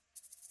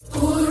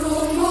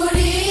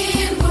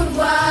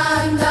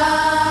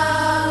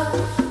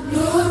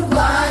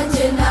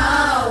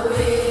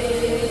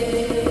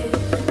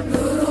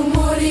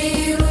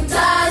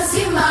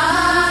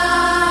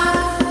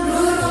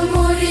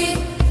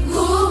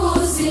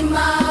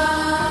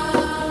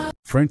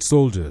French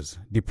soldiers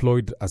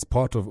deployed as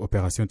part of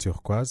Operation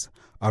Turquoise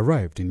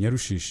arrived in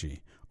Nyarushishi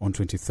on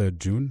 23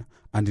 June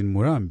and in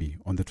Murambi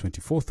on the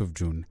 24th of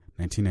June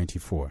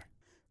 1994.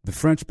 The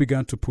French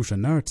began to push a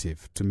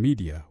narrative to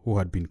media who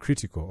had been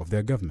critical of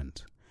their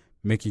government,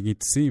 making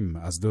it seem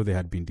as though they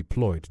had been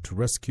deployed to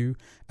rescue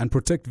and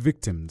protect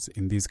victims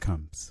in these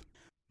camps.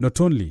 Not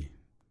only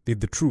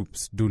did the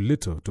troops do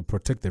little to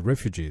protect the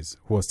refugees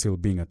who are still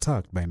being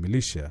attacked by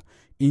militia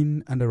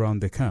in and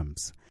around the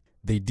camps,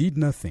 they did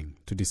nothing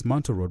to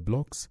dismantle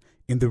roadblocks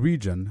in the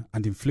region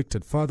and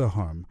inflicted further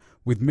harm,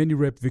 with many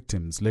rape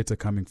victims later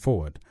coming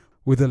forward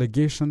with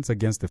allegations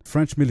against the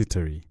French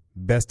military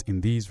based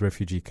in these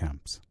refugee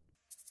camps.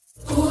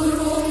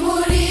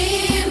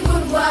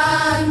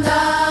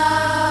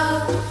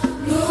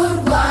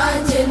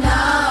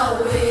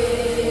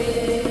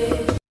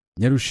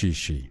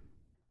 Nyarushishi.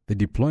 The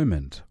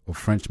deployment of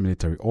French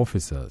military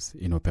officers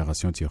in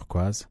Operation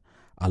Turquoise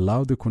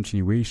allowed the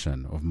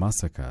continuation of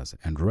massacres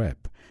and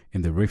rape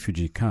in the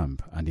refugee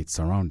camp and its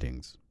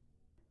surroundings.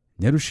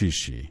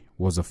 Nyarushishi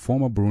was a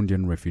former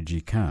Burundian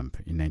refugee camp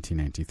in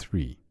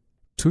 1993.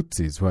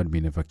 Tutsis who had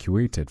been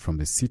evacuated from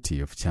the city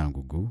of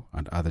Cyangugu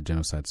and other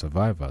genocide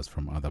survivors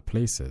from other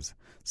places,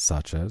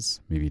 such as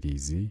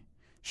Mibirizi,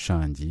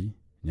 Shangi,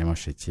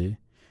 Nyamasheke,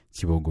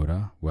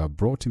 Kibogora, were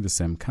brought in the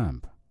same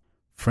camp.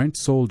 French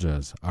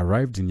soldiers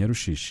arrived in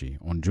Nyarushishi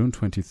on June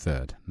 23,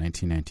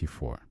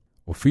 1994.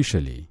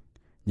 Officially,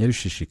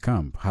 Nyarushishi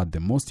camp had the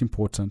most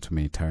important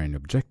humanitarian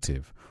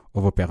objective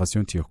of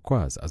Operation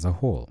Turquoise as a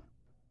whole.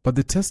 But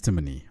the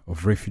testimony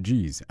of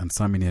refugees and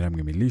some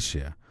Nyarwanda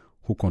militia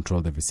who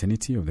control the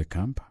vicinity of the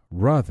camp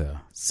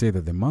rather say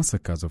that the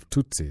massacres of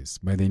Tutsis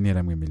by the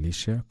Nyarwanda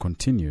militia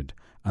continued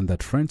and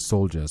that French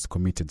soldiers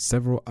committed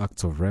several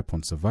acts of rape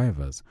on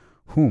survivors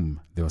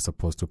whom they were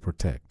supposed to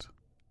protect.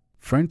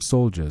 French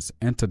soldiers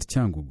entered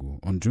Cyangugu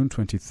on June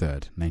 23,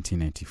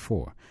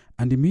 1994,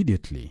 and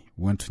immediately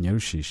went to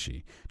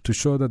Nyarushishi to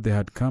show that they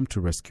had come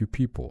to rescue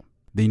people.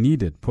 They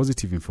needed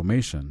positive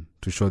information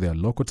to show their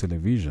local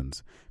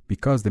televisions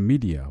because the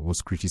media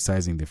was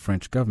criticizing the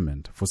French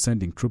government for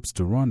sending troops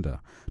to Rwanda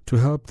to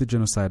help the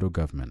genocidal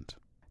government.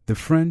 The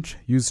French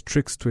used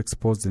tricks to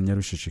expose the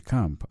Nyarushishi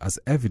camp as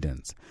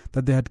evidence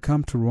that they had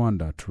come to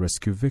Rwanda to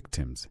rescue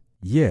victims.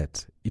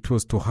 Yet, it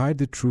was to hide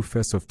the true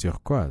face of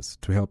Turquoise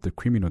to help the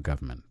criminal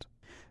government.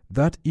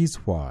 That is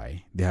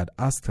why they had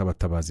asked the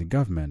Abatabazi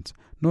government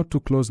not to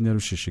close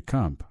Nyarushishi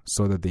camp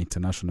so that the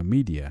international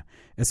media,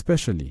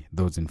 especially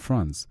those in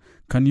France,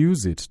 can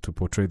use it to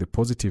portray the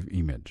positive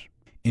image.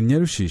 In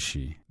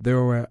Nyarushishi,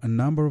 there were a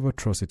number of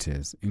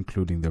atrocities,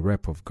 including the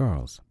rape of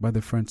girls by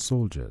the French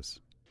soldiers.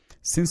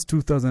 Since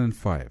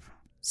 2005,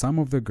 some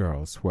of the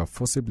girls who were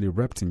forcibly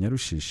raped in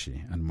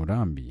Nyarushishi and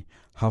Murambi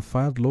have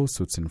filed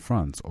lawsuits in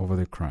France over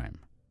the crime.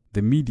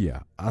 The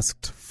media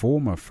asked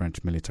former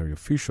French military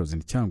officials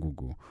in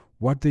Cyangugu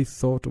what they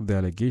thought of the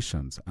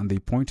allegations, and they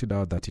pointed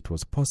out that it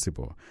was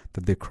possible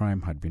that the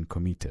crime had been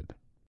committed.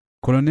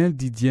 Colonel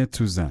Didier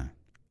Touzin,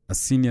 a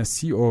senior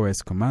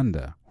COS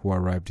commander who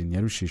arrived in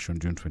Nyarushishi on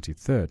June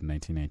 23,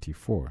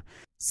 1994,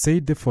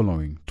 said the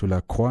following to La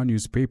Croix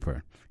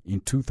newspaper in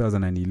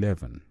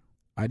 2011.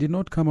 I did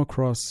not come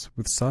across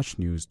with such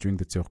news during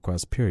the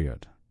Turquoise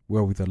period. We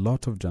were with a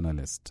lot of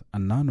journalists,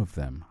 and none of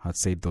them had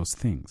said those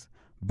things.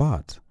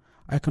 But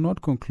I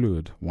cannot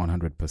conclude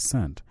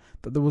 100%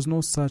 that there was no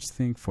such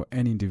thing for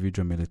any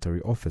individual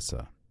military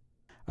officer.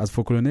 As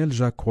for Colonel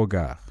Jacques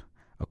Rogard,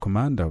 a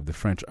commander of the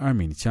French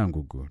army in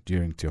Cyangugu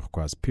during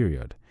Turquoise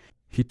period,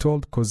 he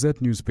told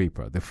Cosette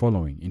newspaper the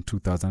following in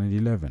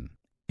 2011.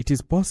 It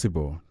is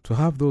possible to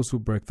have those who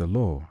break the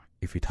law.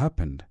 If it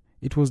happened,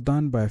 it was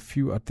done by a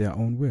few at their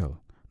own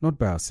will, not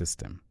by our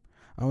system.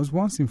 I was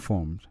once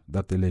informed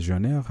that the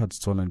legionnaires had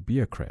stolen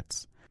beer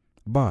crates,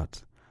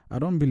 but I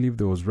don't believe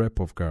there was rape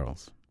of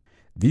girls.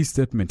 This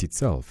statement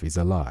itself is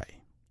a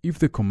lie. If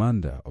the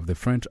commander of the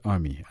French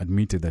army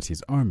admitted that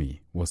his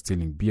army was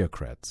stealing beer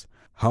crates,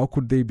 how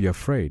could they be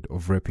afraid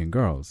of raping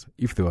girls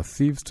if they were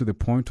thieves to the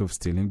point of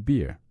stealing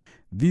beer?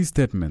 These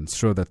statements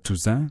show that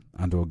Touzin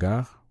and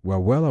Rogard were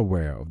well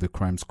aware of the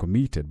crimes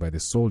committed by the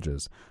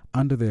soldiers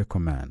under their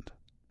command.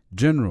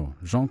 General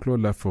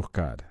Jean-Claude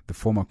Lafourcade, the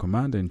former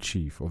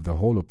commander-in-chief of the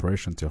whole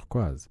Operation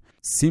Turquoise,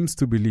 seems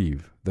to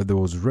believe that there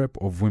was rape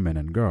of women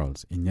and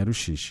girls in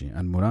Nyarushishi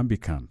and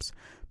Murambi camps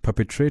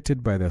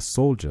perpetrated by their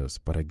soldiers,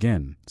 but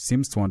again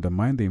seems to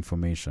undermine the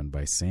information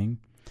by saying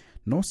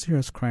no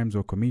serious crimes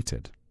were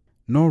committed.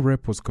 No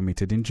rape was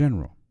committed in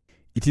general.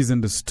 It is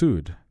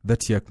understood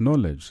that he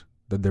acknowledged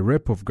that the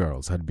rape of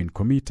girls had been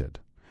committed,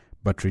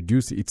 but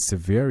reduced its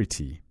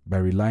severity by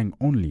relying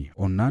only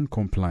on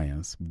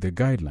non-compliance with the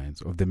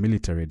guidelines of the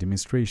military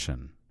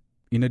administration.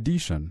 In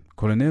addition,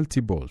 Colonel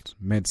Thibault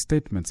made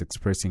statements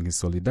expressing his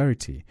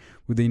solidarity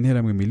with the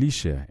Nyarwanda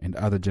militia and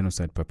other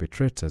genocide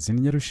perpetrators in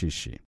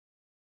Nyarushishi.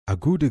 A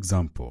good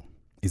example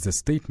is a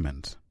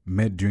statement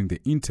made during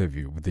the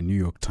interview with the New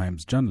York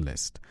Times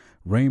journalist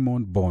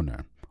Raymond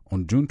Bonner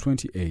on June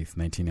 28,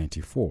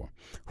 1994,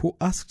 who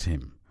asked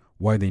him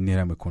why the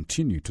Interahamwe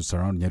continued to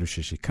surround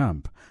Nyarushishi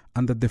camp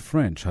and that the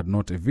French had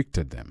not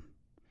evicted them.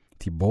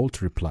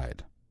 Thibault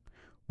replied,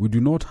 "We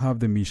do not have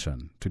the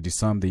mission to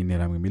disarm the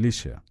Interahamwe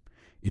militia."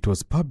 It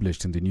was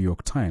published in the New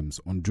York Times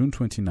on June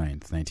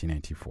 29,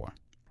 1994.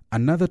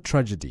 Another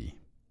tragedy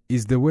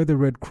is the way the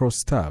Red Cross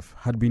staff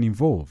had been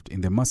involved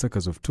in the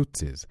massacres of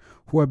Tutsis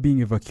who are being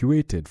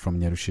evacuated from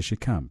Nyarushishi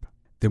camp.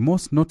 The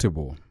most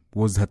notable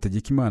was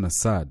Hategekimana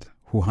Assad,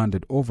 who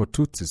handed over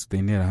Tutsis to the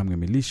Interahamwe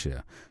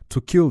militia to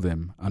kill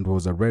them and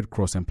was a Red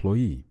Cross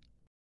employee.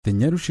 The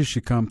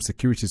Nyarushishi camp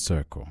security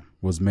circle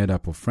was made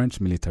up of French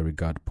military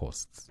guard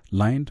posts,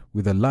 lined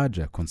with a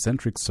larger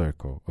concentric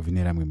circle of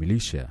Interahamwe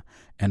militia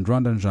and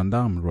Rwandan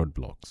gendarme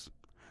roadblocks.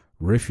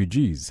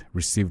 Refugees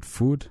received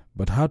food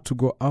but had to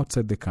go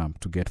outside the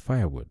camp to get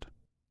firewood.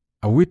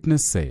 A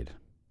witness said,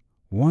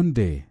 "One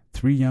day,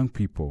 3 young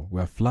people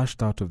were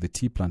flushed out of the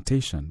tea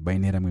plantation by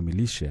Interahamwe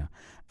militia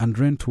and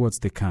ran towards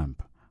the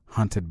camp,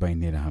 hunted by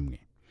Interahamwe.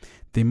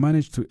 They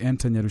managed to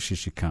enter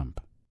Nyarushishi camp.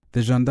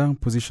 The gendarme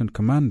position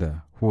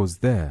commander who was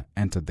there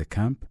entered the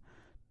camp,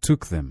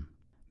 took them.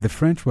 The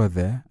French were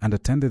there and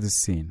attended the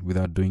scene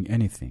without doing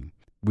anything.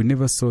 We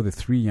never saw the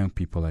 3 young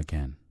people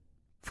again."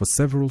 For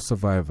several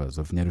survivors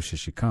of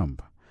Nyarushishi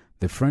camp,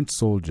 the French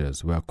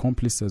soldiers were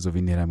accomplices of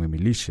Interahamwe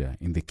militia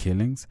in the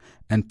killings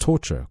and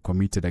torture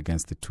committed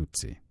against the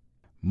Tutsi.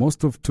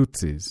 Most of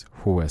Tutsis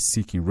who were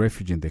seeking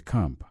refuge in the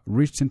camp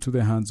reached into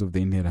the hands of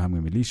the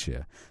Interahamwe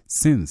militia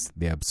since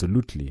they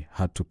absolutely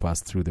had to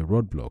pass through the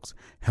roadblocks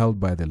held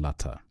by the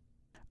latter.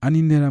 An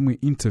Interahamwe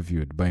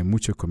interviewed by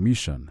Mucho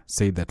Commission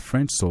said that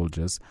French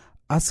soldiers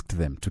asked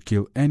them to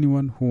kill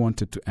anyone who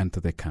wanted to enter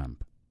the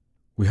camp.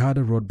 "We had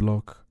a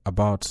roadblock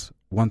about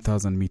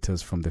 1,000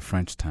 meters from the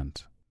French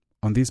tent.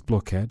 On this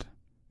blockade,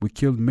 we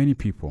killed many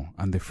people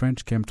and the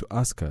French came to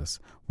ask us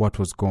what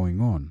was going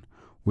on.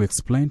 We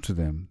explained to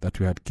them that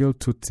we had killed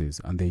Tutsis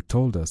and they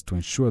told us to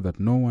ensure that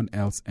no one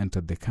else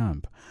entered the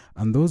camp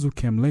and those who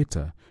came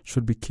later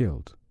should be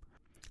killed.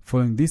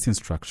 Following this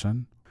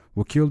instruction,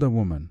 we killed a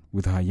woman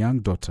with her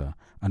young daughter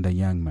and a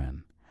young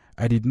man.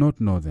 I did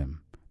not know them.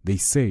 They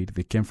said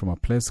they came from a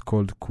place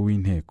called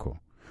Kuinheko.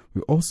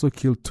 We also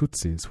killed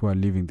Tutsis who are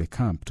leaving the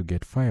camp to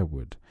get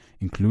firewood,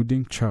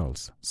 including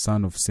Charles,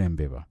 son of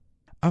Sembeba.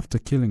 After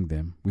killing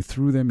them, we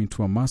threw them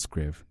into a mass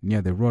grave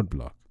near the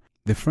roadblock.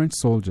 The French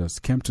soldiers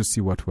came to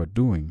see what we were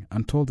doing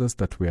and told us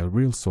that we are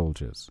real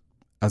soldiers.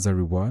 As a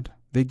reward,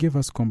 they gave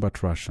us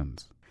combat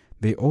rations.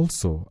 They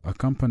also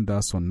accompanied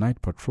us on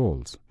night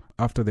patrols.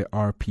 After the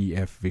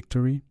RPF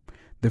victory,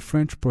 the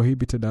French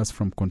prohibited us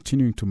from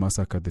continuing to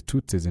massacre the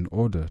Tutsis in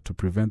order to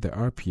prevent the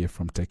RPF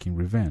from taking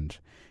revenge.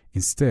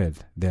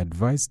 Instead, they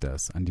advised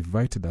us and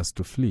invited us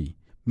to flee,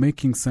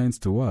 making signs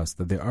to us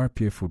that the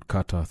RPF would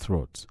cut our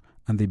throats,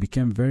 and they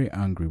became very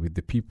angry with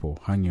the people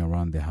hanging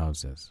around their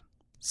houses.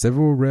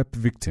 Several rape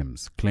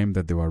victims claimed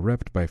that they were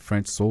raped by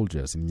French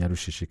soldiers in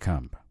Nyarushishi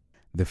camp.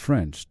 The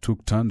French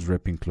took turns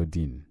raping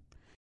Claudine.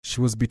 She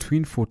was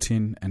between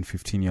 14 and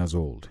 15 years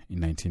old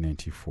in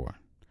 1994,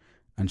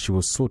 and she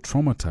was so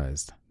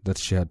traumatized that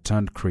she had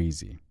turned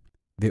crazy.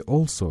 They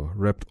also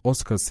raped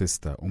Oscar's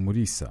sister,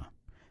 Umurisa.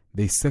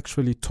 They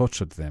sexually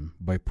tortured them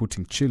by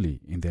putting chili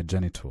in their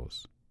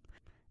genitals.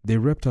 They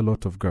raped a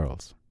lot of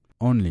girls,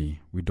 only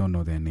we don't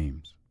know their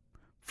names.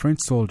 French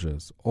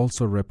soldiers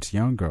also raped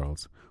young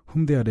girls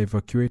whom they had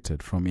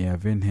evacuated from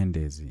Eaven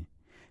Hendezi.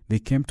 They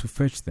came to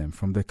fetch them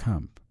from the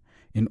camp.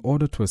 In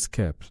order to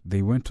escape,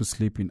 they went to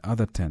sleep in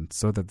other tents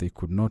so that they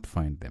could not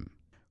find them.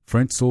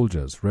 French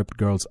soldiers raped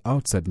girls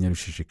outside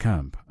Nyarushishi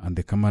camp and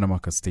the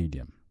Kamaramaka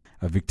Stadium,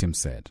 a victim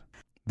said.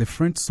 The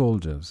French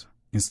soldiers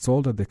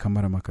installed at the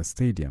Kamaramaka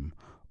Stadium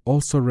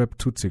also raped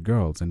Tutsi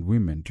girls and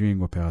women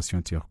during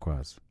Operation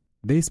Turquoise.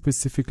 They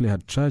specifically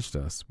had charged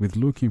us with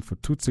looking for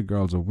Tutsi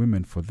girls or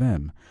women for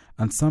them,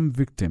 and some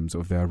victims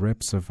of their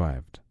rape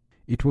survived.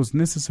 It was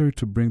necessary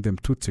to bring them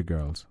Tutsi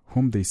girls,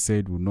 whom they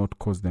said would not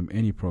cause them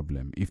any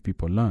problem if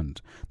people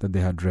learned that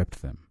they had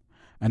raped them,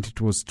 and it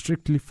was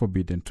strictly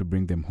forbidden to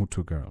bring them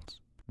Hutu girls.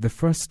 The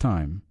first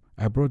time,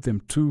 I brought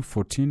them 2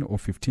 14 or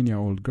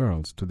 15-year-old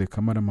girls to the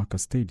Kamaramaka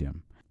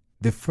Stadium.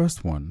 The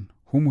first one,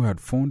 whom we had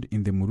found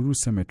in the Mururu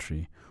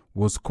cemetery,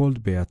 was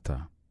called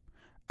Beata.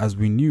 As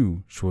we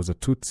knew she was a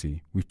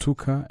Tutsi, we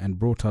took her and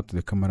brought her to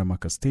the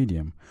Kamaramaka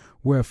Stadium,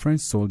 where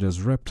French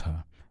soldiers raped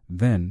her.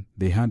 Then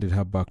they handed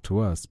her back to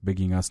us,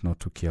 begging us not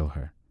to kill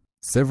her.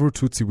 Several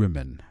Tutsi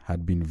women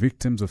had been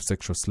victims of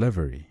sexual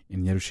slavery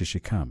in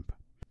Nyarushishi camp.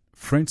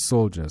 French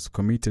soldiers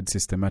committed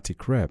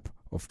systematic rape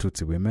of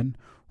Tutsi women,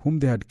 whom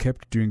they had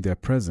kept during their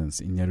presence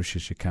in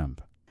Nyarushishi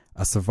camp.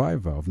 A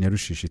survivor of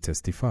Nyarushishi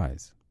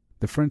testifies.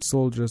 The French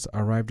soldiers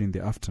arrived in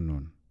the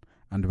afternoon,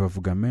 and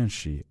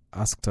Bavugamenshi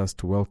asked us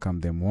to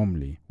welcome them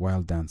warmly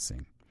while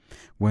dancing.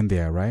 When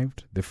they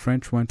arrived, the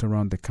French went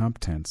around the camp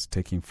tents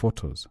taking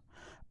photos.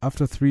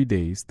 After 3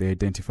 days, they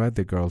identified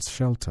the girls'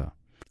 shelter.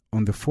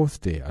 On the 4th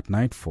day at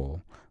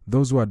nightfall,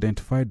 those who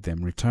identified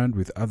them returned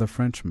with other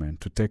Frenchmen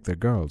to take the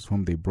girls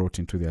whom they brought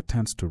into their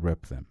tents to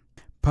rape them.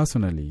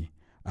 Personally,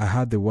 I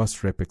had the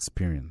worst rape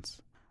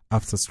experience.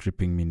 After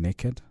stripping me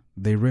naked,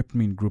 they raped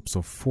me in groups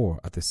of 4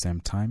 at the same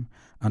time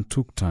and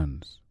took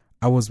turns.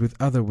 I was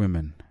with other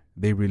women.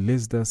 They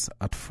released us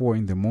at 4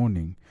 in the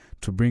morning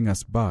to bring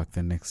us back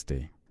the next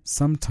day.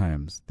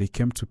 Sometimes they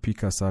came to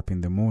pick us up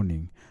in the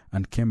morning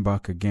and came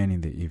back again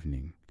in the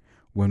evening.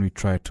 When we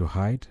tried to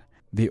hide,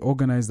 they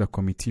organized a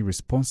committee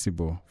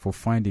responsible for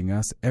finding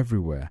us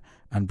everywhere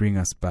and bring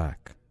us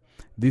back.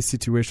 This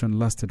situation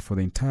lasted for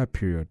the entire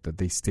period that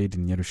they stayed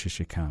in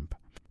Nyarushishi camp.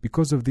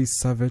 Because of these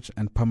savage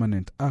and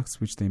permanent acts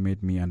which they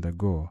made me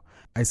undergo,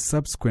 I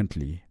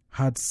subsequently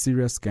had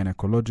serious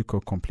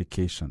gynecological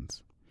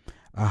complications.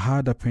 I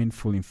had a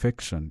painful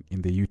infection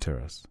in the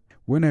uterus.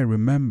 When I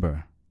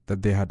remember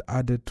that they had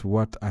added to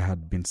what I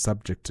had been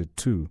subjected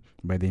to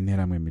by the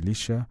Nyarwanda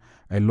militia,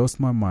 I lost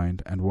my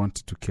mind and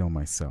wanted to kill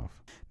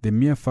myself. The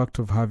mere fact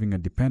of having a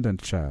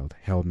dependent child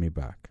held me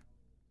back.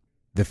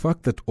 The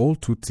fact that all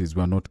Tutsis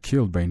were not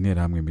killed by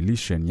Nyarwanda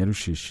militia in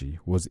Nyarushishi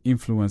was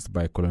influenced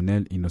by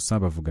Colonel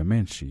Innocent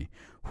Bavugamenshi,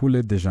 who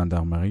led the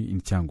gendarmerie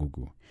in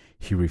Cyangugu.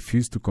 He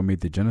refused to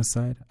commit the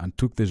genocide and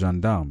took the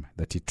gendarmes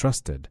that he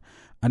trusted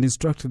and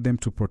instructed them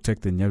to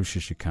protect the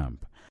Nyarushishi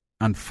camp,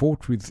 and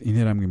fought with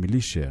Nyarwanda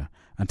militia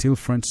until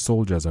French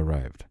soldiers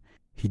arrived.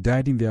 He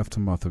died in the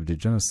aftermath of the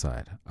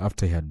genocide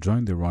after he had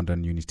joined the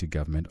Rwandan Unity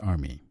Government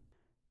Army.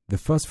 The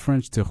first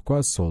French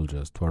Turquoise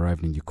soldiers to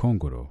arrive in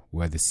Gikongoro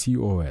were the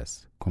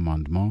COS,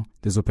 Commandement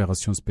des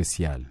Opérations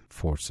Spéciales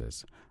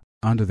Forces,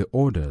 under the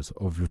orders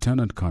of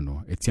Lieutenant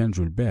Colonel Etienne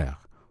Joubert,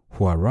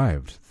 who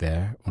arrived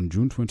there on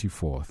June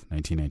 24,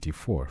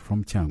 1994,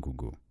 from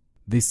Cyangugu.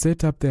 They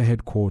set up their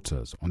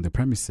headquarters on the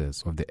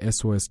premises of the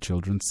SOS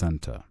Children's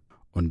Center.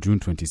 On June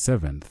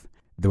 27th,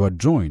 they were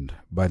joined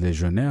by the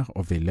Legionnaires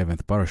of the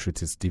 11th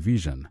Parachutist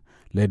Division,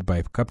 led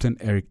by Captain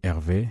Eric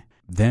Hervé,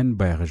 then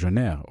by a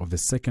Legionnaire of the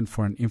 2nd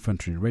Foreign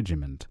Infantry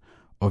Regiment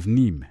of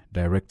Nîmes,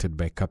 directed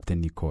by Captain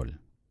Nicole.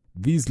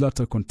 These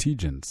latter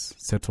contingents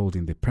settled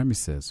in the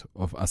premises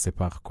of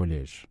Asepar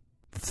College.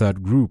 The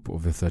third group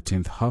of the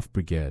 13th Half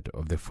Brigade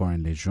of the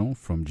Foreign Legion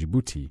from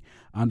Djibouti,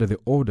 under the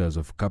orders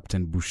of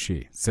Captain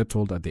Boucher,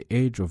 settled at the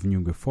edge of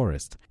Nyungwe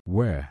Forest,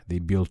 where they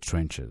built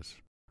trenches.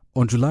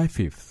 On July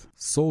 5th,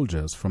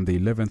 soldiers from the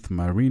 11th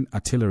Marine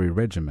Artillery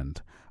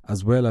Regiment,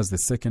 as well as the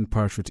 2nd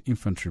Parachute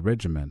Infantry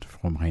Regiment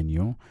from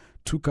Réunion,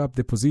 took up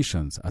the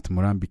positions at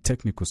Murambi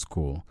Technical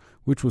School,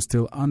 which was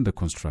still under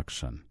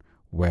construction,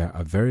 where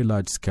a very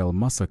large-scale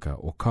massacre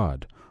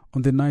occurred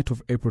on the night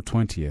of April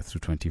 20th to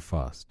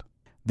 21st.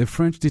 The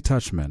French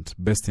detachment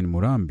based in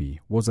Murambi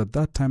was at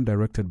that time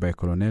directed by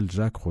Colonel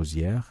Jacques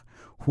Rosière,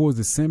 who was at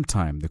the same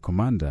time the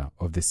commander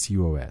of the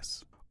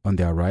COS. On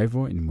their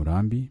arrival in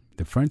Murambi,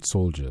 the French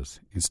soldiers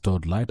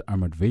installed light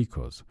armored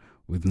vehicles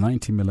with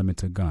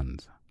 90mm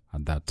guns.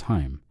 At that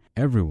time,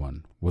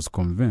 everyone was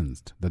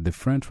convinced that the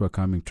French were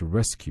coming to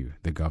rescue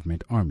the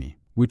government army,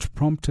 which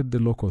prompted the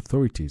local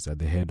authorities, at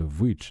the head of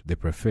which the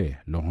Prefet,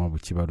 Laurent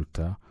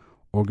Bukibaruta,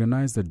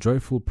 organized a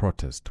joyful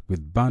protest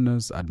with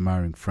banners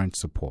admiring French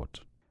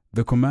support.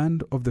 The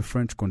command of the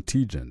French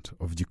contingent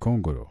of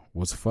Gikongoro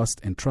was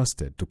first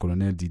entrusted to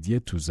Colonel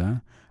Didier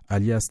Touzin,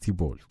 alias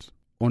Thibault.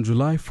 On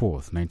July 4,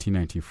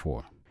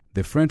 1994,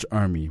 the French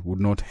army would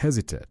not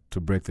hesitate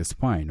to break the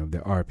spine of the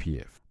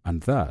RPF,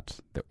 and that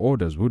the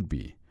orders would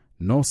be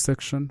no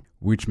section,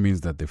 which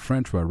means that the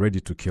French were ready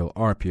to kill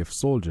RPF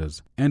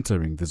soldiers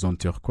entering the zone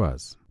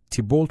turquoise.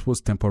 Thibault was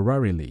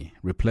temporarily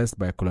replaced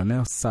by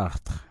Colonel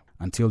Sartre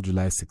until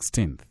July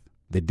 16th,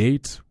 the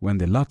date when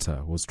the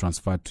latter was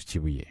transferred to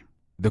Chibuye.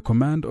 The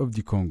command of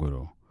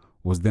Gikongoro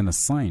was then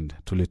assigned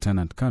to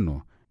Lieutenant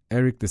Colonel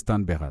Eric de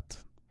Stanberat,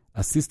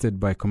 assisted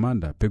by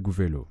Commander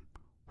Peguvelo,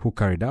 who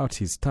carried out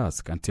his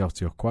task until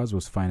Turquoise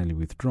was finally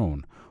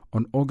withdrawn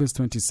on August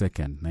 22,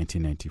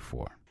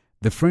 1994.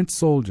 The French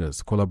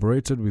soldiers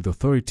collaborated with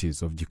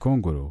authorities of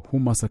Gikongoro who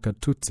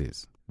massacred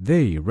Tutsis.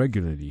 They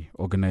regularly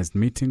organized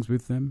meetings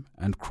with them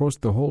and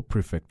crossed the whole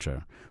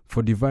prefecture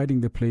for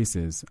dividing the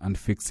places and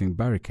fixing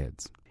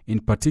barricades, in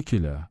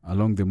particular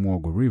along the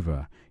Muogo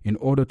River, in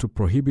order to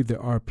prohibit the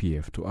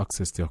RPF to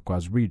access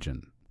Turquoise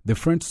region. The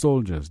French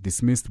soldiers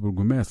dismissed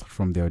burgomestres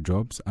from their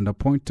jobs and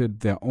appointed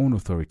their own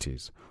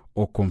authorities,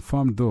 or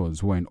confirmed those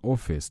who were in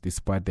office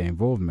despite their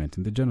involvement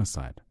in the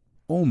genocide.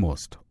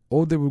 Almost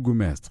all the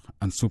burgomestres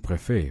and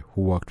sous-préfets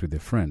who worked with the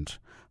French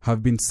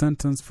have been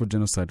sentenced for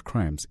genocide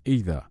crimes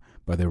either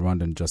by the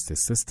Rwandan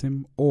justice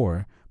system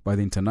or by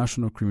the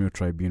International Criminal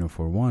Tribunal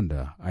for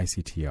Rwanda,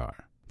 ICTR.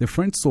 The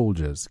French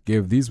soldiers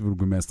gave these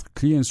burgomestres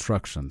clear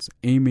instructions,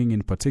 aiming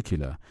in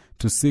particular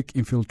to seek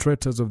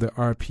infiltrators of the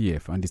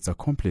RPF and its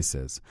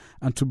accomplices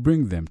and to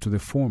bring them to the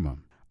former.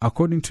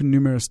 According to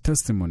numerous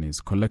testimonies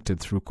collected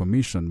through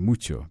Commission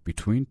Mucho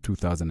between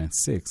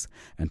 2006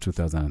 and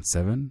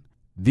 2007,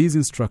 these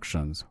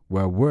instructions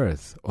were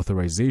worth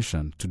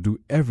authorization to do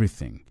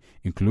everything,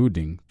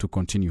 including to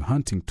continue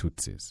hunting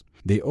Tutsis.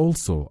 They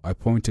also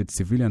appointed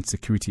civilian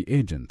security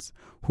agents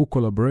who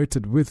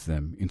collaborated with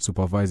them in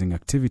supervising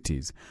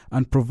activities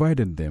and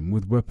provided them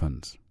with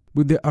weapons.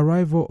 With the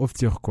arrival of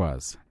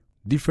Turquoise,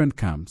 different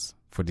camps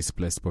for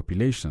displaced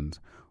populations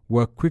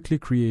were quickly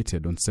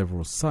created on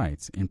several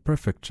sites in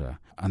prefecture,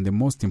 and the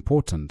most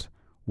important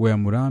were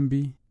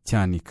Murambi,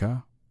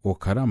 Cyanika,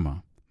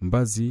 Okarama,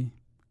 Mbazi,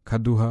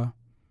 Kaduha,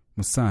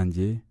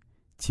 Musange,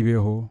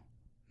 Kibeho,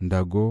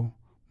 Ndago,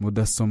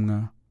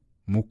 Mudasomwa,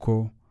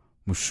 Muko,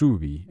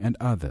 Mushubi, and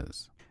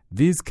others.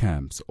 These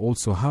camps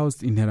also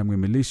housed Interahamwe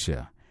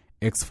militia,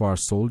 ex-FAR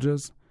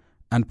soldiers,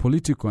 and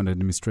political and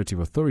administrative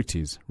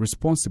authorities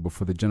responsible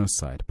for the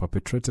genocide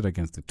perpetrated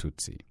against the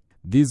Tutsi.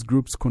 These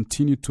groups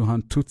continued to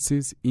hunt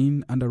Tutsis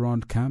in and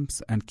around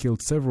camps and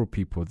killed several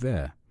people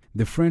there.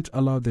 The French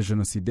allowed the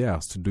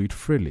genocidaires to do it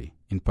freely,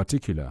 in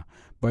particular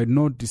by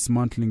not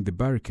dismantling the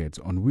barricades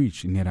on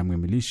which Interahamwe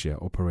militia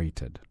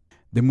operated.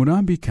 The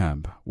Murambi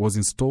camp was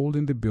installed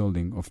in the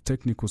building of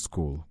technical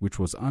school, which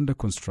was under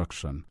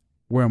construction,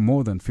 where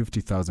more than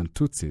 50,000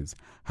 Tutsis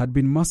had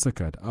been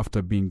massacred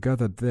after being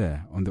gathered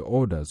there on the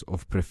orders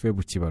of Prefet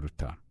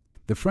Bukibaruta.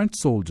 The French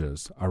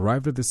soldiers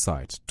arrived at the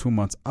site 2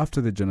 months after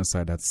the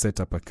genocide had set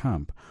up a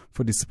camp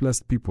for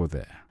displaced people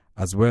there,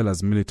 as well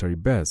as military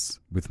bases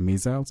with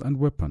missiles and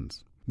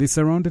weapons. They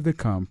surrounded the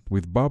camp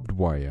with barbed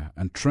wire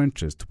and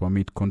trenches to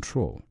permit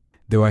control.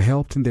 They were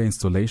helped in their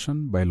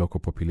installation by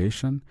local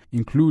population,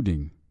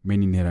 including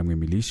many Interahamwe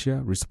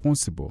militia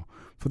responsible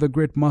for the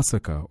Great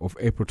Massacre of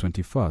April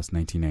 21,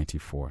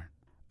 1994.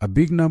 A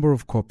big number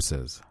of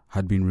corpses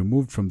had been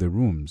removed from the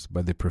rooms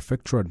by the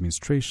prefectural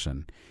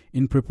administration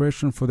in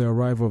preparation for the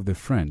arrival of the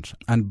French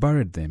and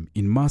buried them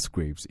in mass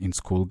graves in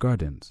school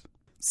gardens.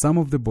 Some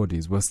of the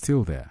bodies were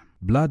still there.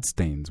 Blood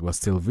stains were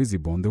still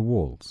visible on the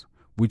walls,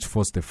 which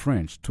forced the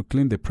French to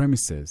clean the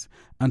premises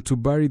and to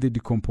bury the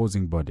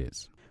decomposing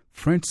bodies.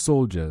 French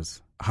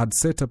soldiers had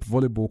set up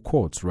volleyball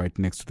courts right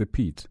next to the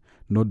pit,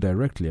 not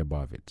directly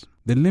above it.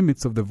 The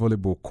limits of the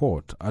volleyball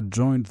court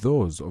adjoined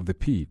those of the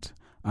pit,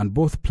 and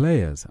both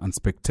players and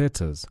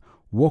spectators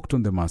walked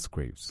on the mass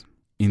graves.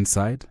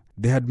 Inside,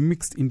 they had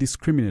mixed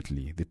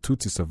indiscriminately the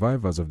Tutsi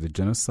survivors of the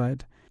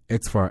genocide,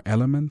 ex-FAR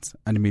elements,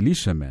 and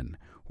militiamen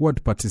who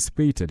had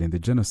participated in the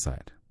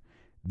genocide.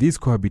 This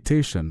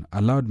cohabitation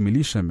allowed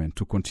militiamen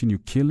to continue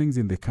killings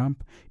in the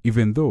camp,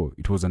 even though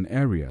it was an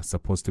area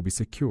supposed to be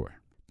secure.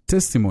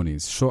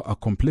 Testimonies show a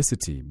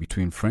complicity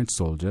between French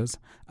soldiers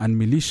and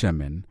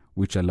militiamen,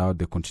 which allowed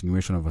the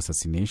continuation of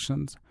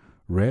assassinations,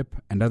 rape,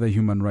 and other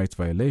human rights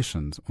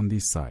violations on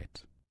this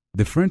site.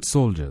 The French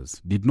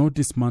soldiers did not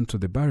dismantle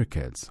the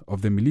barricades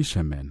of the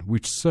militiamen,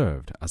 which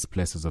served as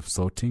places of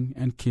sorting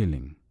and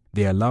killing.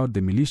 They allowed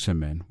the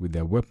militiamen with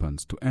their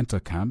weapons to enter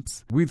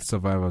camps with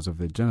survivors of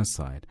the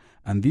genocide,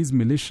 and these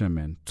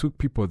militiamen took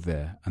people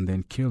there and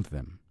then killed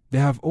them.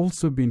 There have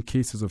also been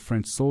cases of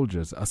French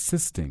soldiers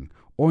assisting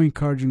or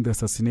encouraging the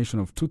assassination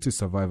of Tutsi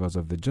survivors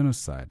of the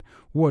genocide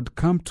who had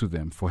come to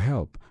them for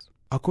help.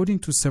 According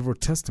to several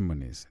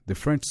testimonies, the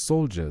French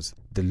soldiers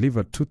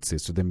delivered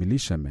Tutsis to the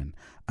militiamen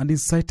and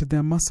incited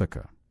their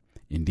massacre.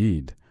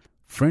 Indeed,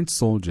 French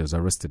soldiers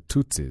arrested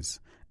Tutsis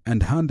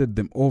and handed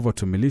them over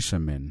to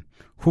militiamen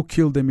who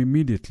killed them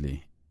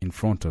immediately in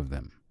front of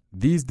them.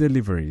 These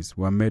deliveries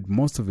were made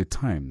most of the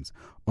times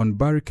on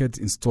barricades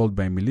installed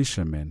by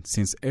militiamen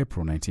since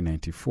April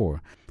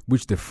 1994,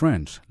 which the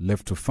French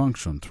left to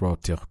function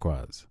throughout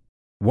Turquoise.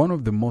 One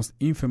of the most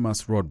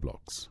infamous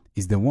roadblocks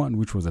is the one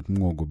which was at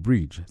Mwogo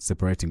Bridge,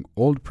 separating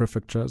old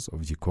prefectures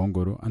of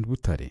Gikongoro and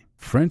Butare.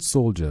 French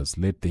soldiers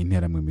led the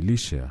Interahamwe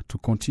militia to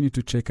continue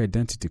to check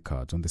identity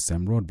cards on the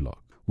same roadblock,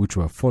 which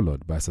were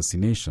followed by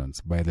assassinations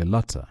by the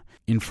latter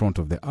in front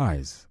of the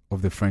eyes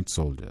of the French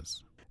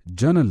soldiers.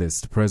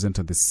 Journalists present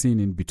at the scene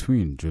in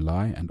between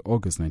July and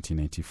August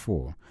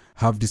 1994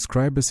 have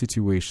described a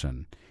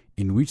situation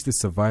in which the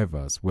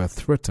survivors were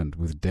threatened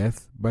with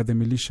death by the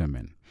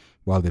militiamen,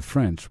 while the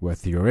French were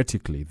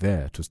theoretically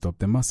there to stop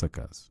the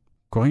massacres.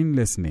 Corinne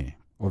Lesnay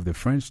of the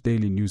French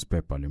daily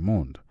newspaper Le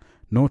Monde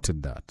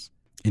noted that,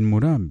 in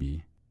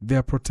Murambi, they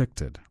are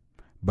protected,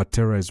 but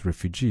terrorized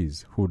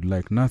refugees who would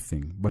like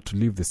nothing but to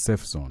leave the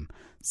safe zone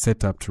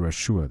set up to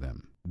reassure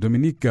them.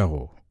 Dominique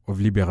Garot of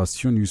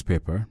Libération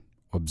newspaper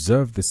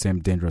observed the same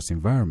dangerous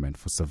environment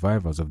for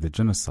survivors of the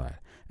genocide,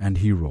 and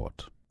he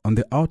wrote, "On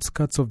the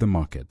outskirts of the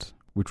market,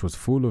 which was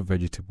full of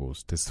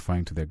vegetables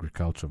testifying to the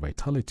agricultural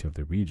vitality of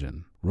the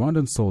region,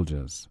 Rwandan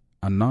soldiers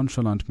and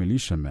nonchalant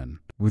militiamen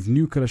with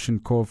new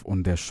Kalashnikov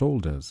on their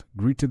shoulders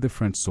greeted the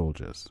French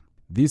soldiers.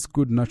 This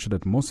good-natured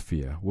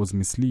atmosphere was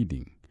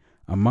misleading.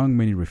 Among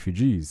many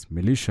refugees,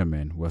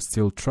 militiamen were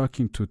still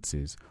tracking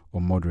Tutsis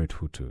or moderate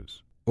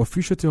Hutus."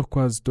 Official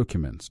Turquoise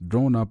documents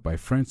drawn up by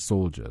French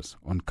soldiers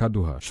on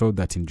Kaduha showed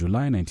that in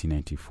July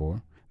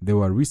 1994, there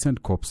were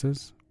recent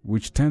corpses,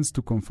 which tends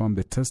to confirm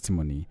the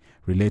testimony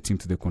relating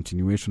to the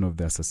continuation of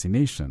the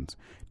assassinations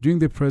during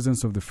the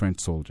presence of the French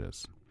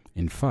soldiers.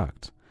 In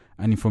fact,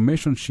 an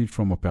information sheet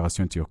from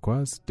Operation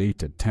Turquoise,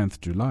 dated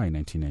 10th July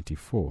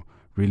 1994,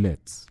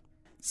 relates,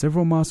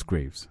 "Several mass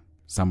graves,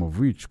 some of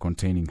which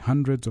containing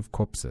hundreds of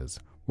corpses,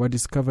 were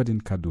discovered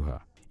in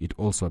Kaduha. It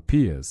also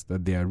appears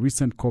that there are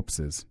recent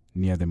corpses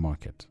near the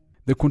market."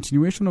 The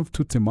continuation of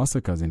Tutsi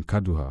massacres in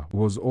Kaduha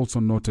was also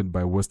noted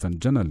by Western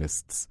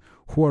journalists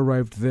who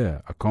arrived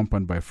there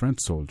accompanied by French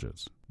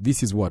soldiers.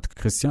 This is what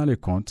Christian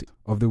Leconte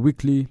of the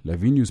weekly La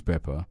Vie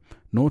newspaper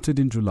noted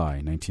in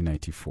July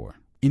 1994.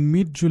 In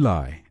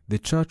mid-July, the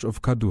church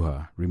of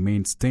Kaduha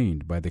remained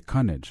stained by the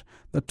carnage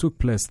that took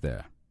place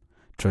there.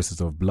 Traces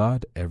of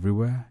blood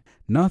everywhere.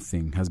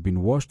 Nothing has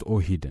been washed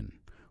or hidden.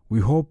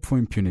 We hope for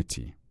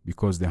impunity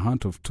because the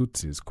hunt of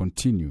Tutsis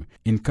continue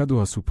in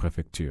Kaduha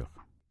sub-prefecture.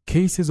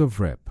 Cases of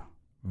rape,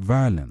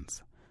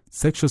 violence,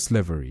 sexual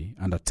slavery,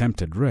 and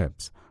attempted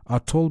rapes are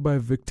told by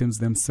victims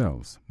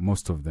themselves,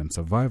 most of them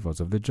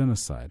survivors of the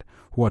genocide,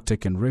 who are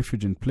taken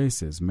refuge in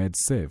places made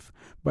safe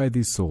by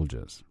these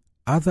soldiers.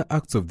 Other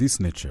acts of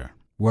this nature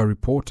were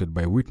reported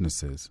by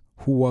witnesses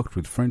who worked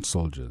with French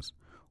soldiers,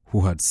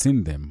 who had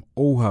seen them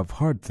or who have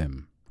heard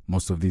them.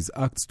 Most of these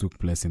acts took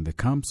place in the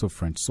camps of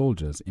French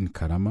soldiers in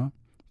Karama,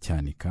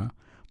 Cyanika,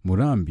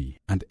 Murambi,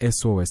 and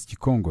SOS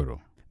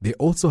Gikongoro. They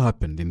also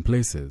happened in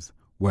places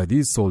where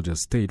these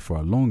soldiers stayed for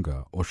a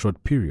longer or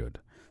short period,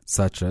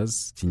 such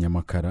as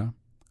Kinyamakara,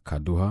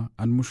 Kaduha,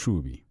 and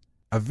Mushubi.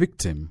 A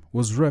victim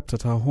was raped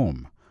at her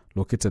home,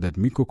 located at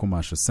Miko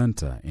Commercial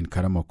Center in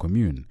Karama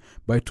Commune,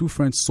 by two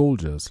French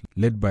soldiers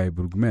led by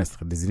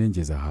Bourgmestre Desiré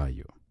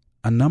Zahayo.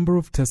 A number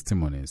of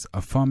testimonies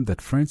affirmed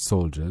that French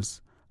soldiers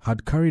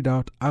had carried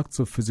out acts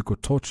of physical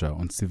torture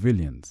on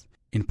civilians,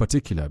 in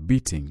particular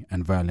beating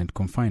and violent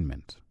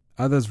confinement.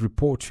 Others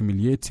report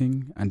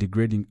humiliating and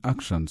degrading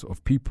actions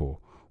of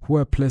people who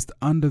were placed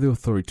under the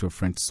authority of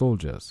French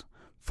soldiers.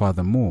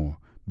 Furthermore,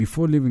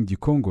 before leaving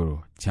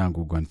Gikongoro,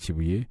 Cyangugu, and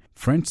Kibuye,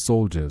 French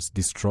soldiers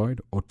destroyed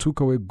or took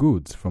away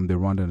goods from the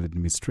Rwandan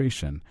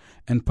administration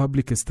and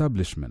public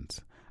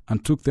establishments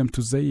and took them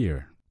to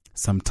Zaire.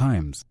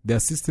 Sometimes they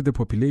assisted the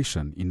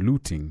population in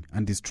looting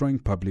and destroying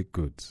public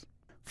goods.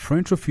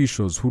 French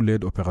officials who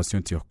led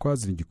Operation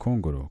Turquoise in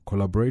Gikongoro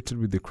collaborated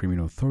with the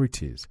criminal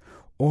authorities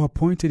or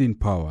appointed in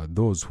power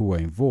those who were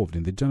involved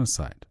in the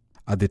genocide.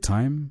 At the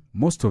time,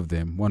 most of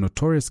them were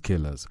notorious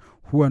killers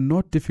who were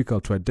not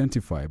difficult to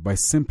identify by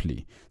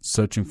simply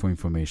searching for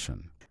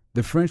information.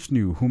 The French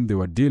knew whom they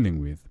were dealing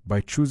with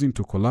by choosing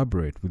to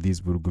collaborate with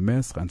these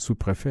bourgmestres and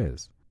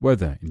sous-préfets,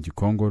 whether in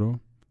Gikongoro,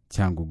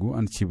 Cyangugu,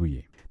 and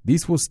Kibuye.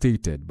 This was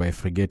stated by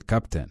frigate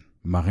captain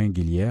Marin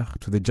Guillière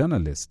to the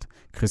journalist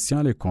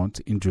Christian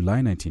Leconte in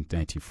July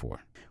 1994.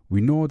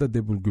 We know that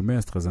the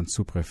bourgmestres and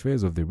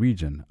sous-préfets of the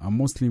region are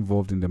mostly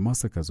involved in the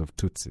massacres of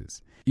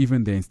Tutsis,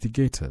 even their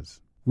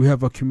instigators. We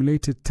have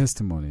accumulated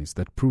testimonies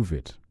that prove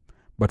it,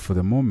 but for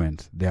the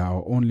moment, they are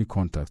our only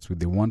contacts with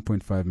the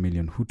 1.5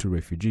 million Hutu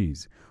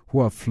refugees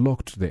who have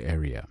flocked to the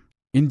area.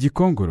 In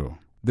Gikongoro,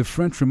 the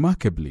French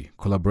remarkably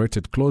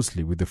collaborated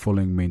closely with the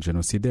following main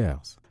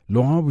genocidaires.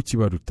 Laurent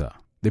Bukibaruta,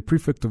 the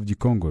prefect of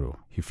Gikongoro,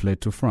 he fled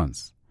to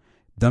France.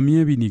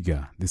 Damien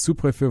Biniga, the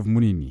sous-préfet of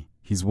Munini,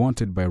 he is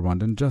wanted by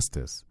Rwandan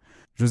justice.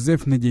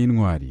 Joseph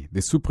Negeinwari,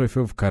 the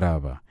sous-préfet of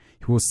Karava,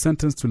 he was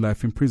sentenced to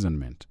life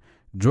imprisonment.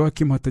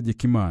 Joachim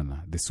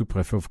Hategekimana, the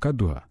sous-préfet of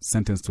Kaduha,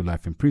 sentenced to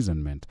life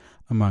imprisonment,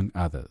 among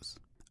others.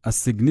 A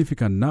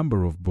significant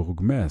number of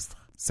bourgmestres,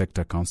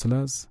 sector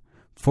councillors,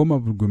 former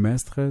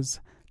bourgmestres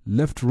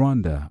left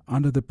Rwanda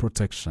under the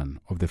protection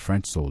of the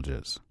French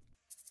soldiers.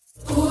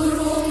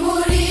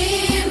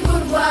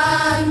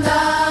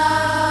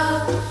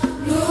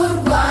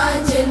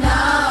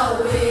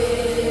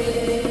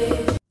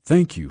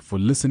 Thank you for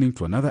listening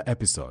to another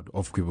episode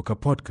of Kwibuka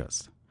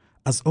Podcast.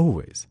 As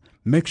always,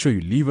 make sure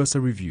you leave us a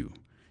review,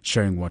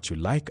 sharing what you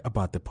like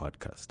about the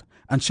podcast,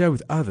 and share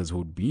with others who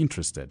would be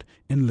interested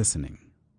in listening.